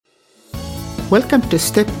Welcome to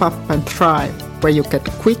Step Up and Thrive, where you get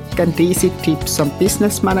quick and easy tips on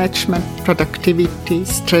business management, productivity,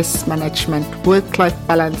 stress management, work-life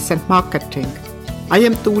balance, and marketing. I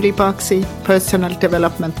am Tuuli Paksi, personal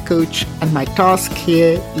development coach, and my task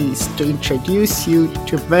here is to introduce you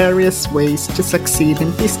to various ways to succeed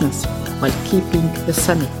in business while keeping your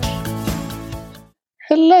sanity.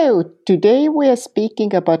 Hello, today we are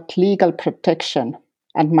speaking about legal protection,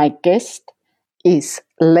 and my guest is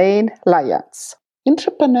Lane Lyons.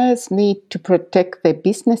 Entrepreneurs need to protect their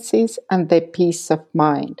businesses and their peace of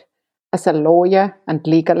mind. As a lawyer and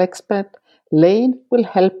legal expert, Lane will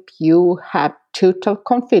help you have total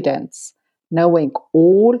confidence, knowing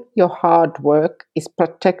all your hard work is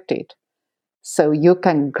protected, so you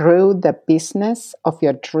can grow the business of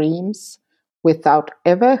your dreams without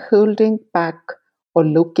ever holding back or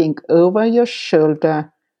looking over your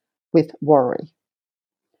shoulder with worry.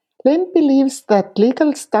 Lane believes that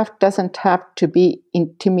legal stuff doesn't have to be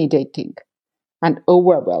intimidating and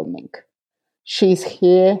overwhelming. She's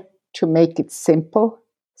here to make it simple,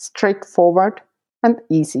 straightforward, and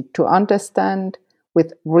easy to understand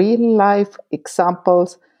with real-life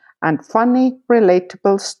examples and funny,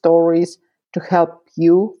 relatable stories to help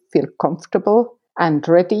you feel comfortable and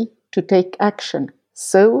ready to take action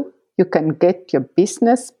so you can get your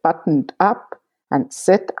business buttoned up and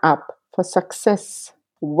set up for success.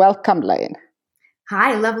 Welcome, Lane.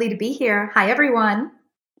 Hi, lovely to be here. Hi, everyone.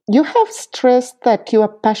 You have stressed that you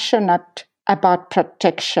are passionate about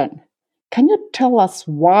protection. Can you tell us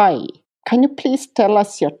why? Can you please tell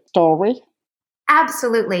us your story?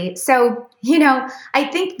 Absolutely. So, I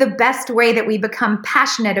think the best way that we become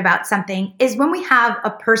passionate about something is when we have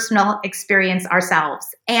a personal experience ourselves.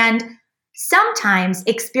 And sometimes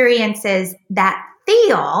experiences that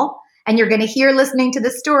feel, and you're going to hear listening to the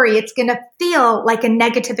story, it's going to feel like a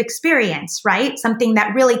negative experience, right? Something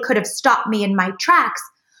that really could have stopped me in my tracks.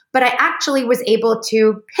 But I actually was able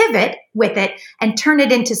to pivot with it and turn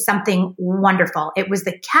it into something wonderful. It was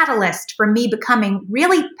the catalyst for me becoming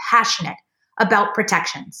really passionate about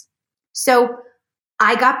protections. So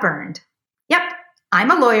I got burned. Yep, I'm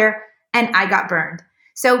a lawyer and I got burned.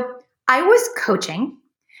 So I was coaching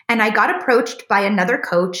and I got approached by another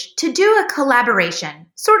coach to do a collaboration,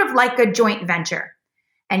 sort of like a joint venture.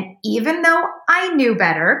 And even though I knew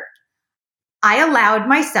better, I allowed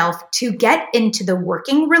myself to get into the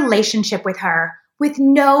working relationship with her with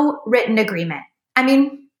no written agreement. I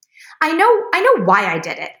mean, I know why I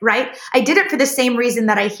did it, right? I did it for the same reason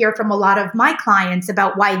that I hear from a lot of my clients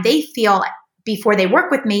about why they feel before they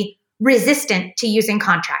work with me resistant to using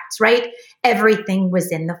contracts, right? Everything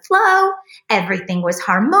was in the flow. Everything was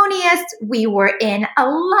harmonious. We were in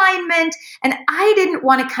alignment. And I didn't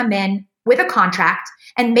want to come in with a contract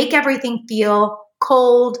and make everything feel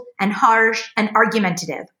cold and harsh and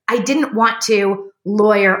argumentative. I didn't want to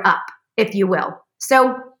lawyer up, if you will.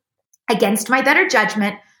 So against my better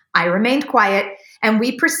judgment, I remained quiet and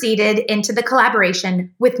we proceeded into the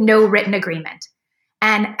collaboration with no written agreement.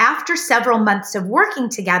 And after several months of working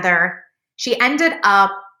together, she ended up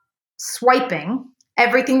swiping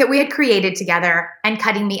everything that we had created together and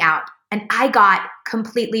cutting me out. And I got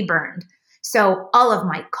completely burned. So all of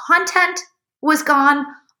my content was gone.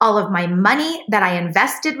 All of my money that I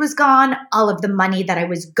invested was gone. All of the money that I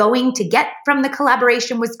was going to get from the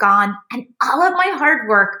collaboration was gone. And all of my hard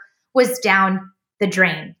work was down the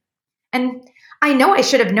drain. And I know I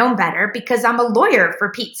should have known better because I'm a lawyer, for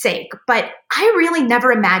Pete's sake, but I really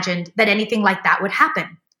never imagined that anything like that would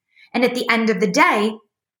happen. And at the end of the day,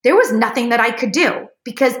 there was nothing that I could do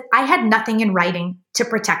because I had nothing in writing to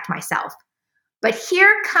protect myself. But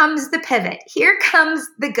here comes the pivot. Here comes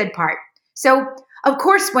the good part. So, of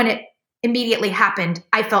course, when it immediately happened,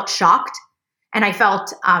 I felt shocked and I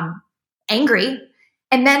felt angry.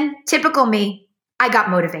 And then, typical me, I got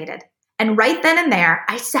motivated. And right then and there,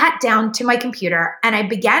 I sat down to my computer and I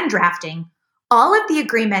began drafting all of the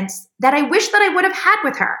agreements that I wish that I would have had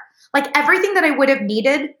with her, like everything that I would have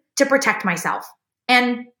needed to protect myself.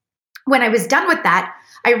 And when I was done with that,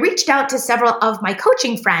 I reached out to several of my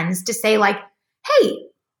coaching friends to say like, hey,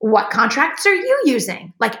 what contracts are you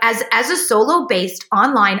using? Like as a solo-based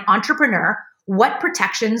online entrepreneur, what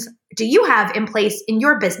protections do you have in place in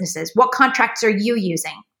your businesses? What contracts are you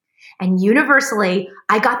using? And universally,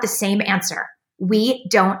 I got the same answer. We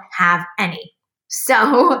don't have any.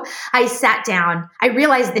 So I sat down, I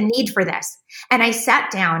realized the need for this. And I sat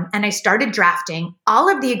down and I started drafting all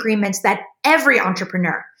of the agreements that every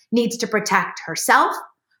entrepreneur needs to protect herself,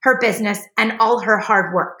 her business, and all her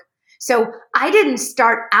hard work. So I didn't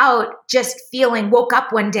start out just woke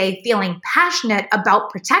up one day feeling passionate about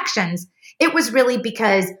protections. It was really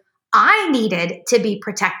because I needed to be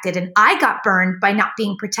protected, and I got burned by not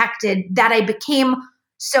being protected, that I became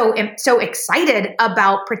so excited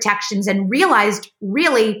about protections and realized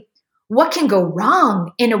really what can go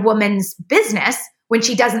wrong in a woman's business when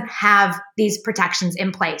she doesn't have these protections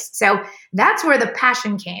in place. So that's where the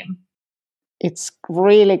passion came. It's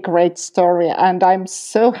really great story, and I'm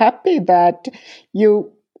so happy that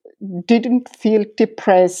you didn't feel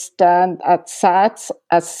depressed and sad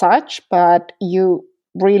as such, but you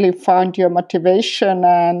really found your motivation,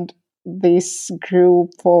 and this grew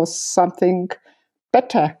for something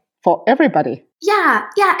better for everybody. Yeah.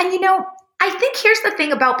 And I think here's the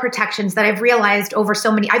thing about protections that I've realized over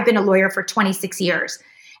I've been a lawyer for 26 years.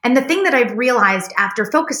 And the thing that I've realized after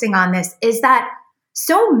focusing on this is that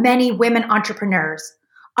so many women entrepreneurs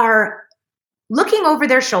are looking over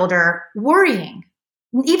their shoulder, worrying,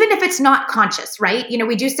 even if it's not conscious, right?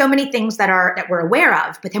 We do so many things that we're aware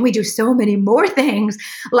of, but then we do so many more things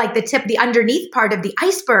like the underneath part of the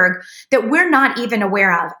iceberg that we're not even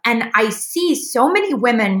aware of. And I see so many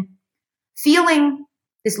women feeling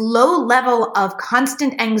this low level of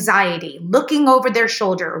constant anxiety, looking over their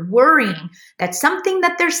shoulder, worrying that something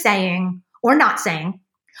that they're saying or not saying,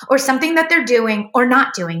 or something that they're doing or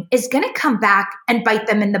not doing is going to come back and bite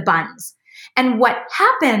them in the buns. And what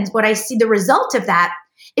happens, what I see the result of that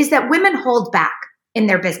is that women hold back in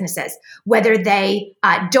their businesses, whether they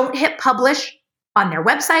don't hit publish on their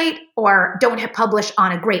website, or don't hit publish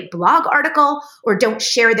on a great blog article, or don't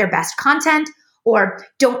share their best content, or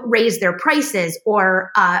don't raise their prices,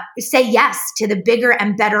 or say yes to the bigger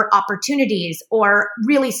and better opportunities, or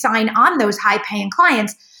really sign on those high-paying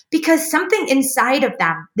clients, because something inside of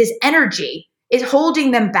them, this energy, is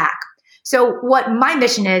holding them back. So what my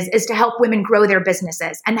mission is to help women grow their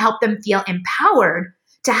businesses and help them feel empowered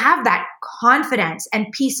to have that confidence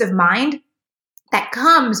and peace of mind that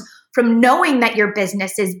comes from knowing that your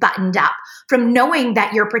business is buttoned up, from knowing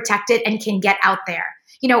that you're protected and can get out there.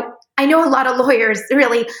 I know a lot of lawyers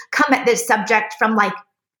really come at this subject from like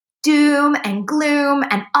doom and gloom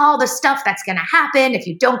and all the stuff that's going to happen if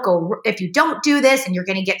you don't do this and you're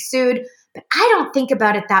going to get sued. But I don't think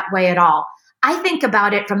about it that way at all. I think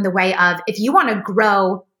about it from the way of, if you want to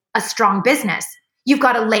grow a strong business, you've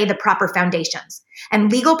got to lay the proper foundations.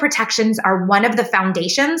 And legal protections are one of the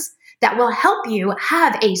foundations that will help you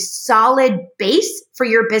have a solid base for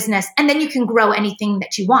your business. And then you can grow anything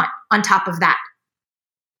that you want on top of that.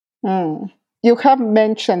 You have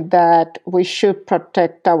mentioned that we should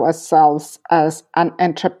protect ourselves as an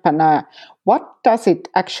entrepreneur. What does it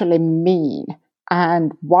actually mean?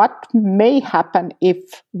 And what may happen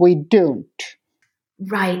if we don't?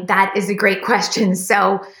 Right. That is a great question.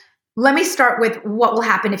 So let me start with what will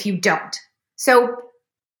happen if you don't. So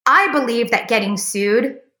I believe that getting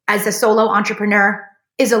sued as a solo entrepreneur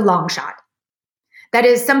is a long shot. That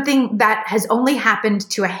is something that has only happened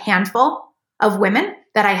to a handful of women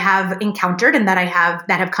that I have encountered and that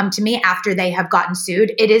have come to me after they have gotten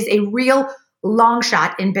sued. It is a real long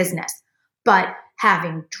shot in business. But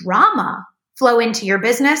having drama flow into your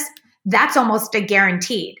business, that's almost a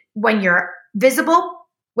guaranteed. When you're visible,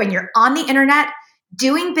 when you're on the internet,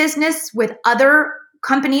 doing business with other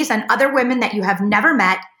companies and other women that you have never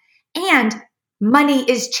met, and money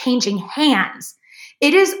is changing hands,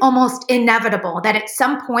 it is almost inevitable that at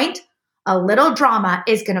some point, a little drama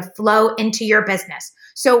is going to flow into your business.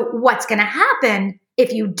 So what's going to happen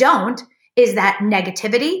if you don't is that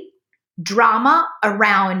negativity, drama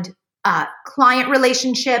around client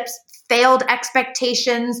relationships, failed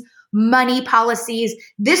expectations, money policies,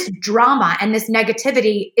 this drama and this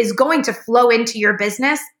negativity is going to flow into your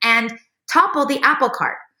business and topple the apple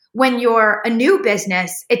cart. When you're a new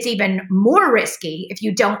business, it's even more risky if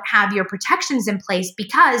you don't have your protections in place,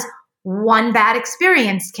 because one bad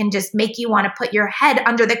experience can just make you want to put your head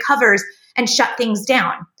under the covers and shut things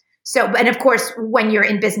down. So, and of course, when you're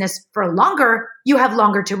in business for longer, you have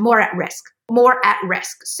more at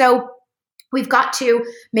risk. So we've got to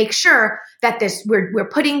make sure that we're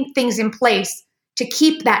putting things in place to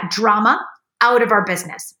keep that drama out of our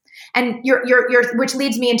business. And which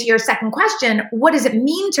leads me into your second question: what does it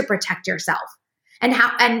mean to protect yourself? And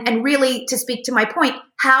how? And really, to speak to my point,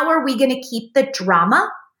 how are we going to keep the drama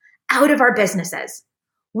out of our businesses?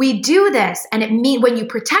 We do this, and when you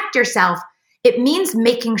protect yourself, it means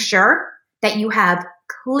making sure that you have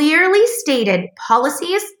clearly stated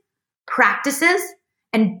policies, practices,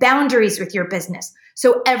 and boundaries with your business,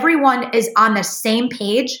 so everyone is on the same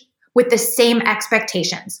page with the same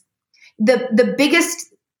expectations. The biggest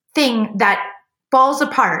thing that falls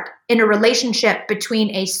apart in a relationship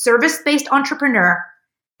between a service-based entrepreneur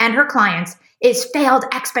and her clients is failed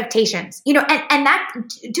expectations. And that,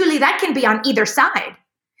 Julie, that can be on either side.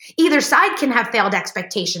 Either side can have failed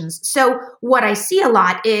expectations. So what I see a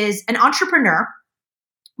lot is an entrepreneur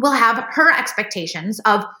will have her expectations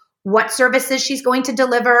of what services she's going to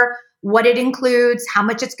deliver, what it includes, how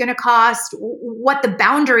much it's going to cost, what the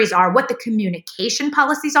boundaries are, what the communication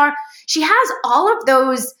policies are. She has all of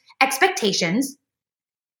those expectations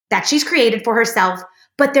that she's created for herself,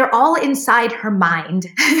 but they're all inside her mind.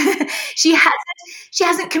 she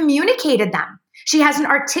hasn't communicated them. She hasn't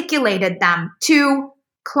articulated them to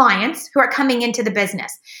clients who are coming into the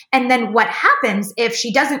business. And then what happens if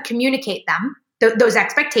she doesn't communicate them, those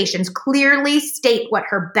expectations, clearly state what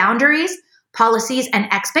her boundaries, policies,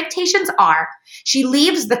 and expectations are? She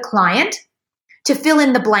leaves the client to fill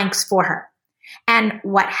in the blanks for her. And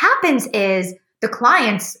what happens is the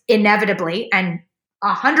clients inevitably, and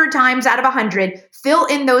 100 times out of 100, fill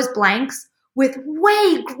in those blanks with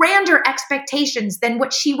way grander expectations than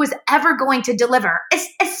what she was ever going to deliver,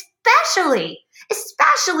 especially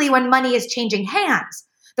when money is changing hands.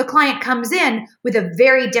 The client comes in with a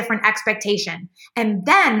very different expectation. And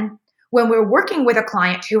then when we're working with a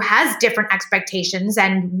client who has different expectations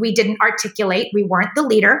and we weren't the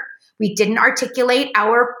leader, we didn't articulate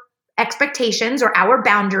our expectations or our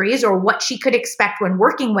boundaries or what she could expect when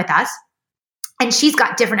working with us, and she's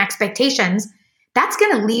got different expectations, that's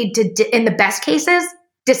going to lead to, in the best cases,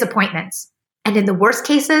 disappointments. And in the worst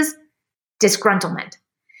cases, disgruntlement.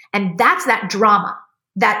 And that's that drama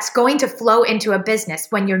that's going to flow into a business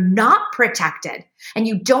when you're not protected and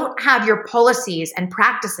you don't have your policies and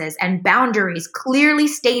practices and boundaries clearly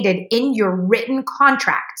stated in your written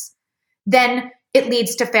contracts. Then it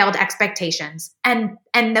leads to failed expectations. And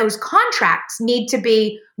those contracts need to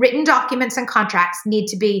be, written documents and contracts need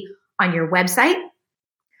to be on your website,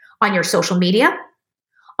 on your social media,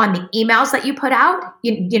 on the emails that you put out,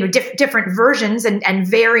 different versions and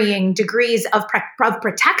varying degrees of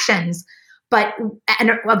protections. But,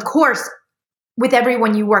 and of course, with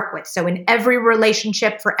everyone you work with. So in every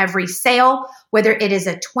relationship, for every sale, whether it is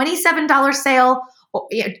a $27 sale, or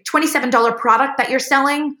 $27 product that you're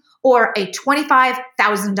selling, or a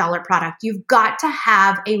 $25,000 product, you've got to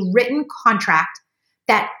have a written contract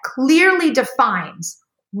that clearly defines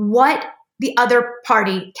what the other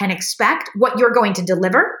party can expect, what you're going to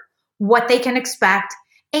deliver, what they can expect,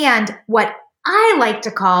 and what I like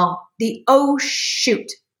to call the oh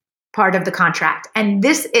shoot part of the contract. And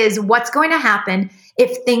this is what's going to happen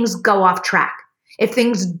if things go off track, if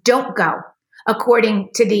things don't go according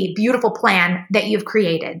to the beautiful plan that you've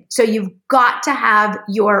created. So you've got to have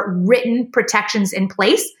your written protections in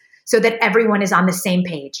place so that everyone is on the same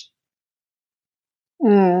page.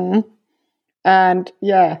 And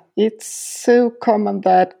yeah, it's so common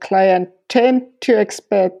that clients tend to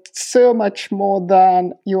expect so much more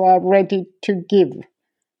than you are ready to give.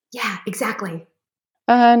 Yeah, exactly.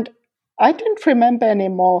 And I don't remember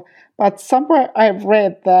anymore, but somewhere I've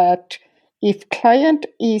read that if client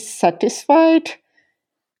is satisfied,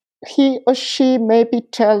 he or she maybe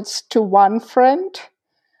tells to one friend,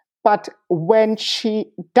 but when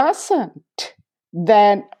she doesn't,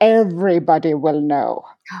 then everybody will know.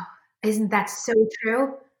 Oh, isn't that so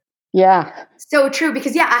true? Yeah. So true,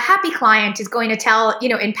 because a happy client is going to tell,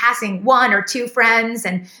 in passing, one or two friends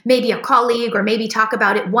and maybe a colleague, or maybe talk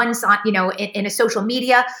about it once on, in a social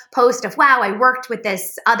media post of, wow, I worked with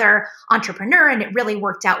this other entrepreneur and it really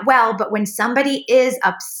worked out well. But when somebody is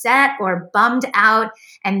upset or bummed out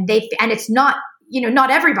and it's not, not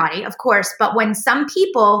everybody, of course, but when some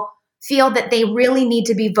people feel that they really need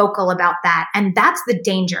to be vocal about that. And that's the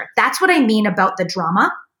danger. That's what I mean about the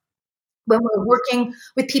drama when we're working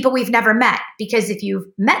with people we've never met. Because if you've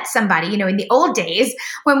met somebody, in the old days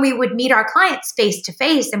when we would meet our clients face to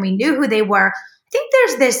face and we knew who they were, I think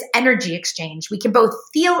there's this energy exchange. We can both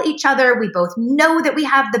feel each other. We both know that we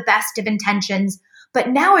have the best of intentions. But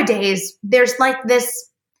nowadays, there's like this,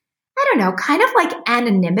 I don't know, kind of like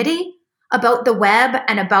anonymity about the web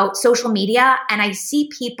and about social media. And I see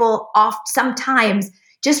people sometimes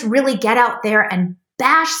just really get out there and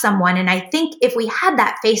bash someone. And I think if we had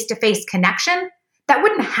that face-to-face connection, that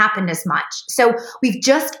wouldn't happen as much. So we've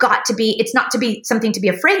just got to be, it's not to be something to be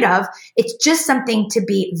afraid of. It's just something to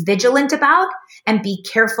be vigilant about and be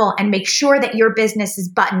careful and make sure that your business is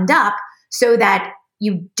buttoned up so that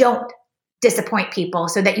you don't disappoint people,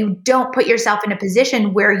 so that you don't put yourself in a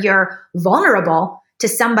position where you're vulnerable to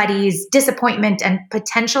somebody's disappointment and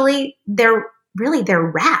potentially their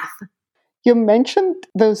wrath. You mentioned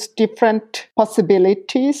those different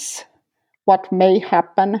possibilities, what may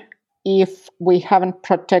happen if we haven't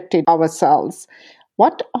protected ourselves.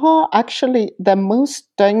 What are actually the most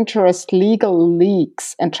dangerous legal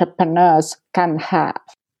leaks entrepreneurs can have?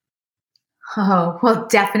 Oh, well,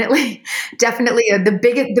 definitely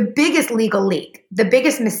the biggest legal leak, the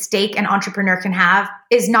biggest mistake an entrepreneur can have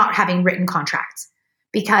is not having written contracts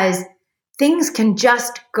because things can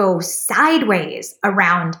just go sideways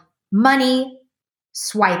around money,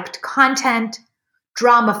 swiped content,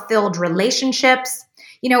 drama-filled relationships.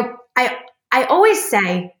 I always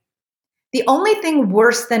say the only thing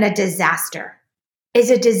worse than a disaster is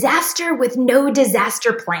a disaster with no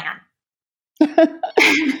disaster plan.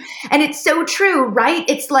 And it's so true, right?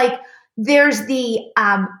 It's like there's the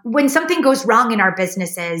when something goes wrong in our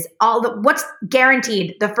businesses, what's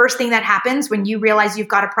guaranteed, the first thing that happens when you realize you've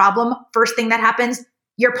got a problem, first thing that happens,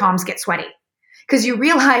 your palms get sweaty because you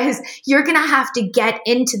realize you're going to have to get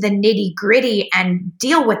into the nitty gritty and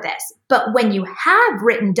deal with this. But when you have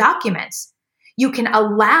written documents, you can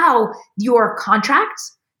allow your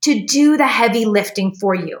contracts to do the heavy lifting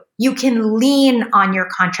for you. You can lean on your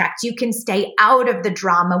contracts. You can stay out of the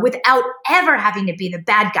drama without ever having to be the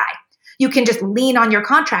bad guy. You can just lean on your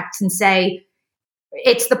contracts and say,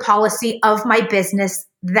 it's the policy of my business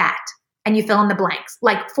that, and you fill in the blanks.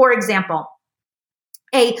 Like, for example,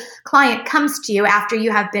 a client comes to you after you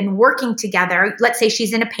have been working together. Let's say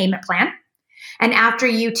she's in a payment plan. And after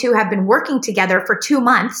you two have been working together for 2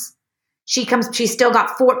 months, she's still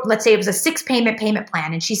got 4, let's say it was a 6 payment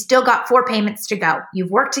plan, and she's still got 4 payments to go.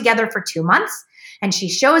 You've worked together for 2 months, and she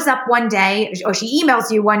shows up one day, or she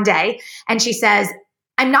emails you one day, and she says,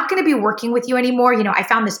 I'm not going to be working with you anymore. I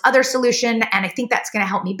found this other solution, and I think that's going to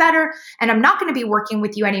help me better, and I'm not going to be working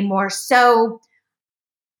with you anymore. So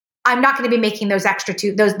I'm not going to be making those extra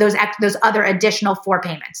those other additional 4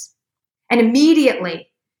 payments. And immediately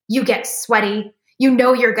you get sweaty. You're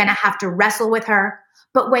going to have to wrestle with her.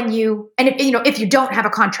 But if you don't have a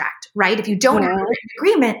contract, right? If you don't have a written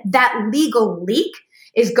agreement, that legal leak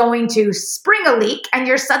is going to spring a leak and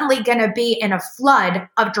you're suddenly going to be in a flood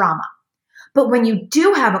of drama. But when you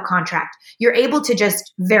do have a contract, you're able to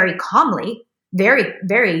just very calmly, very,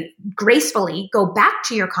 very gracefully go back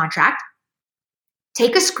to your contract,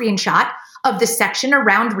 take a screenshot of the section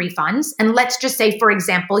around refunds. And let's just say, for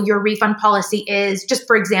example, your refund policy is just,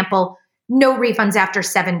 for example, no refunds after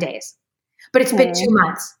 7 days. But it's been 2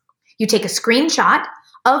 months. You take a screenshot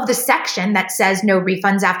of the section that says no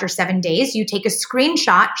refunds after 7 days. You take a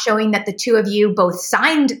screenshot showing that the two of you both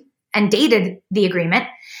signed and dated the agreement.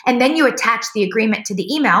 And then you attach the agreement to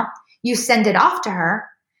the email. You send it off to her.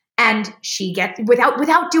 And she gets,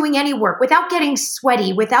 without doing any work, without getting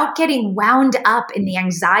sweaty, without getting wound up in the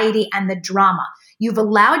anxiety and the drama, you've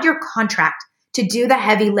allowed your contract to do the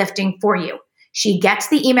heavy lifting for you. She gets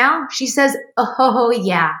the email. She says, oh,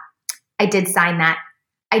 yeah. I did sign that.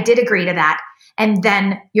 I did agree to that. And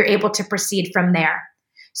then you're able to proceed from there.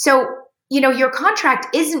 So, your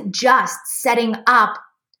contract isn't just setting up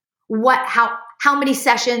how many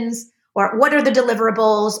sessions or what are the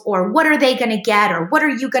deliverables or what are they going to get or what are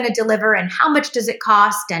you going to deliver and how much does it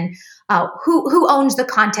cost and who owns the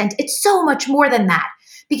content. It's so much more than that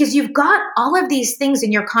because you've got all of these things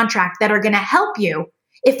in your contract that are going to help you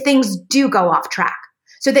if things do go off track.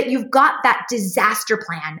 So that you've got that disaster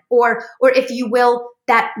plan or if you will,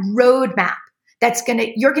 that roadmap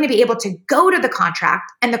you're going to be able to go to the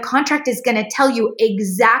contract and the contract is going to tell you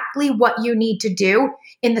exactly what you need to do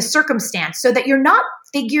in the circumstance so that you're not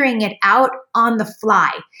figuring it out on the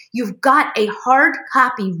fly. You've got a hard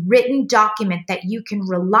copy written document that you can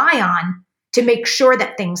rely on to make sure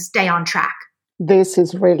that things stay on track. This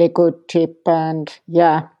is really good tip. And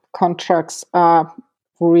contracts are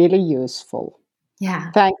really useful. Yeah.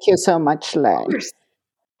 Thank you so much, Lane.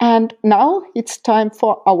 And now it's time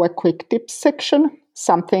for our quick tips section,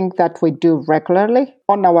 something that we do regularly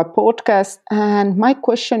on our podcast. And my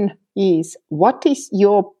question is, what is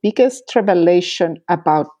your biggest revelation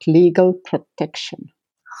about legal protection?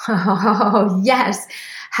 Oh, yes.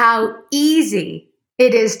 How easy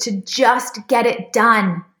it is to just get it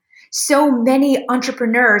done. So many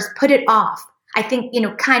entrepreneurs put it off. I think,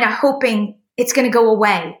 kind of hoping it's going to go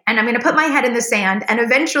away and I'm going to put my head in the sand and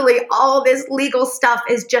eventually all this legal stuff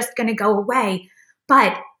is just going to go away.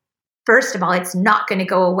 But first of all, it's not going to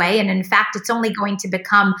go away. And in fact, it's only going to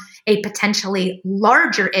become a potentially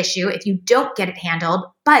larger issue if you don't get it handled.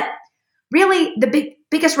 But really the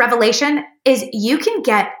biggest revelation is you can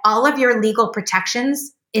get all of your legal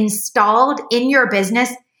protections installed in your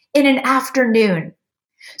business in an afternoon.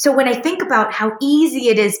 So when I think about how easy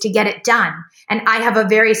it is to get it done, and I have a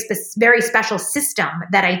very special system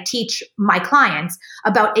that I teach my clients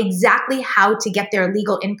about exactly how to get their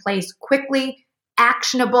legal in place quickly,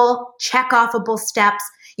 actionable, check-offable steps.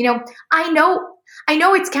 I know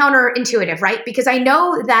it's counterintuitive, right? Because I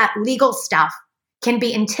know that legal stuff can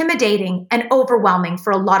be intimidating and overwhelming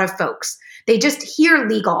for a lot of folks. They just hear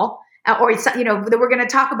legal or, that we're going to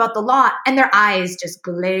talk about the law and their eyes just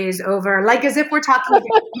glaze over, like as if we're talking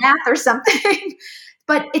about math or something.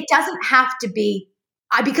 But it doesn't have to be,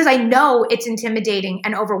 because I know it's intimidating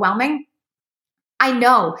and overwhelming. I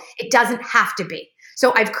know it doesn't have to be.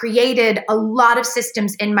 So I've created a lot of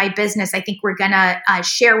systems in my business. I think we're going to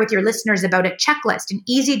share with your listeners about a checklist, an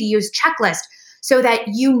easy to use checklist, so that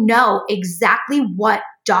you know exactly what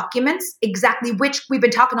documents, exactly which, we've been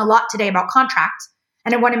talking a lot today about contracts.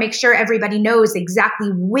 And I want to make sure everybody knows exactly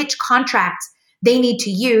which contracts they need to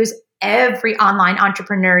use. Every online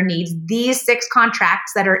entrepreneur needs these 6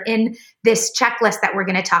 contracts that are in this checklist that we're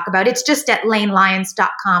going to talk about. It's just at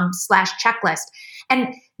lanelyons.com/checklist.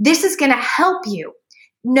 And this is going to help you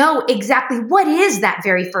know exactly what is that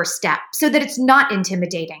very first step so that it's not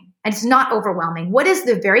intimidating and it's not overwhelming. What is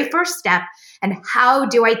the very first step and how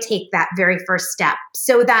do I take that very first step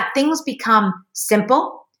so that things become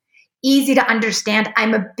simple, easy to understand?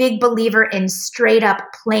 I'm a big believer in straight up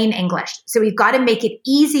plain English. So we've got to make it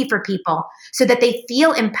easy for people so that they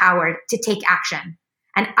feel empowered to take action.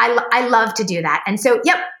 And I love to do that. And so,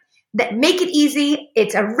 that make it easy.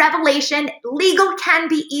 It's a revelation. Legal can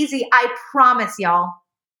be easy. I promise y'all.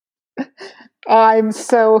 I'm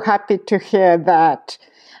so happy to hear that.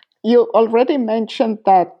 You already mentioned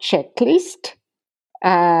that checklist,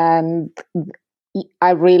 and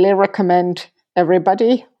I really recommend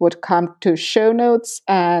everybody would come to show notes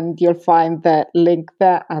and you'll find the link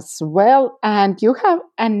there as well. And you have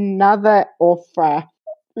another offer, a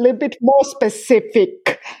little bit more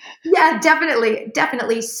specific. Yeah,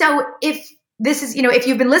 definitely. So if this is, if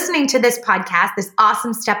you've been listening to this podcast, this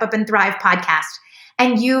awesome Step Up and Thrive podcast,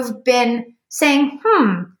 and you've been saying,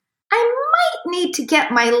 I might need to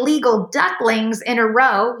get my legal ducklings in a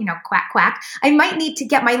row, quack, quack. I might need to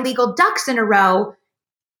get my legal ducks in a row.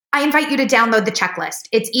 I invite you to download the checklist.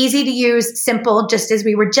 It's easy to use, simple, just as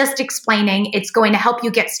we were just explaining. It's going to help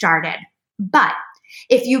you get started. But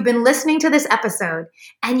if you've been listening to this episode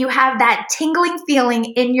and you have that tingling feeling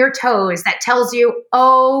in your toes that tells you,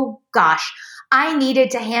 oh gosh, I needed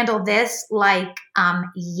to handle this like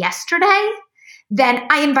yesterday, then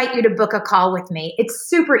I invite you to book a call with me. It's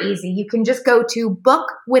super easy. You can just go to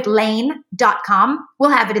bookwithlane.com. We'll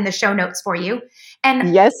have it in the show notes for you.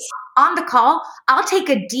 And yes, on the call, I'll take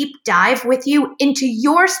a deep dive with you into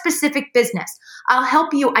your specific business. I'll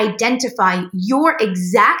help you identify your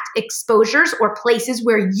exact exposures or places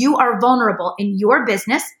where you are vulnerable in your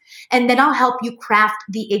business. And then I'll help you craft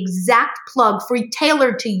the exact plug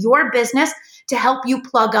tailored to your business to help you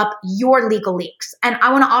plug up your legal leaks. And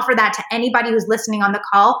I want to offer that to anybody who's listening on the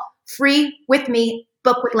call, free with me,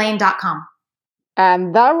 bookwithlane.com.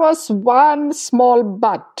 And there was one small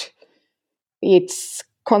but. It's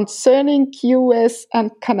concerning US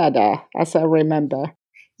and Canada, as I remember.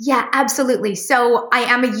 Yeah, absolutely. So I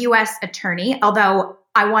am a US attorney, although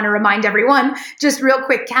I want to remind everyone, just real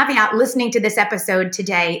quick caveat, listening to this episode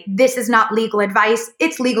today, this is not legal advice.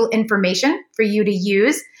 It's legal information for you to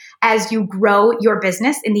use as you grow your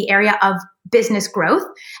business in the area of business growth.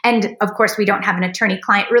 And of course, we don't have an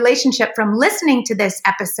attorney-client relationship from listening to this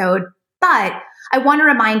episode, but I want to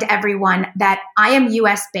remind everyone that I am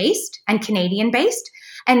US-based and Canadian-based.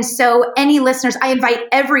 And so any listeners, I invite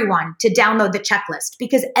everyone to download the checklist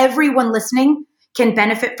because everyone listening can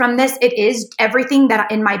benefit from this. It is everything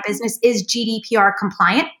that in my business is GDPR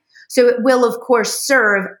compliant. So it will, of course,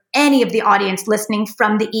 serve any of the audience listening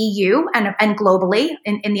from the EU and globally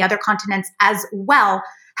in the other continents as well.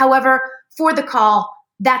 However, for the call,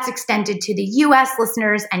 that's extended to the US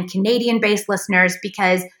listeners and Canadian-based listeners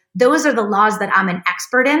because those are the laws that I'm an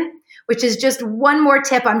expert in, which is just one more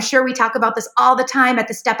tip. I'm sure we talk about this all the time at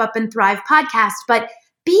the Step Up and Thrive podcast, but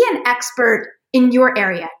be an expert in your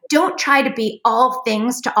area. Don't try to be all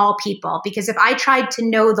things to all people, because if I tried to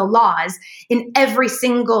know the laws in every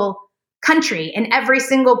single country, in every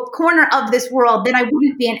single corner of this world, then I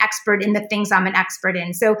wouldn't be an expert in the things I'm an expert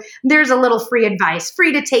in. So there's a little free advice,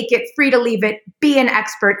 free to take it, free to leave it, be an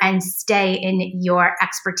expert and stay in your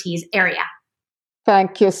expertise area.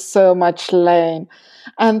 Thank you so much, Lane.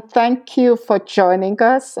 And thank you for joining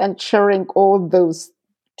us and sharing all those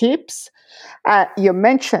tips. You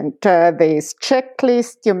mentioned this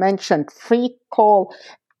checklist, you mentioned free call.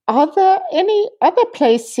 Are there any other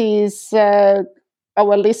places our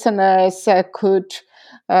listeners could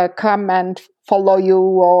come and follow you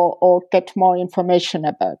or get more information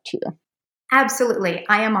about you? Absolutely.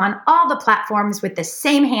 I am on all the platforms with the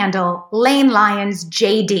same handle, Lane Lyons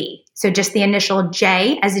JD. So just the initial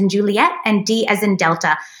J as in Juliet and D as in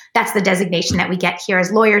Delta. That's the designation that we get here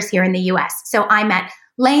as lawyers here in the US. So I'm at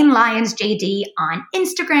Lane Lyons JD on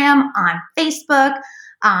Instagram, on Facebook,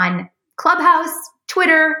 on Clubhouse,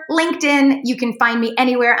 Twitter, LinkedIn. You can find me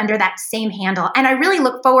anywhere under that same handle. And I really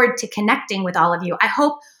look forward to connecting with all of you. I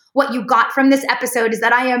hope what you got from this episode is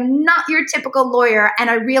that I am not your typical lawyer, and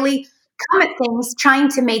I really come at things trying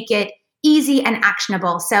to make it easy and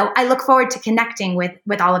actionable. So I look forward to connecting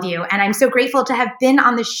with all of you. And I'm so grateful to have been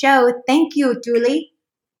on the show. Thank you, Julie.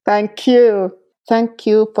 Thank you. Thank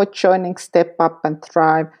you for joining Step Up and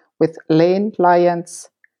Thrive with Lane Lyons.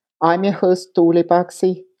 I'm your host, Tuuli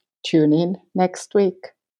Bagsi. Tune in next week.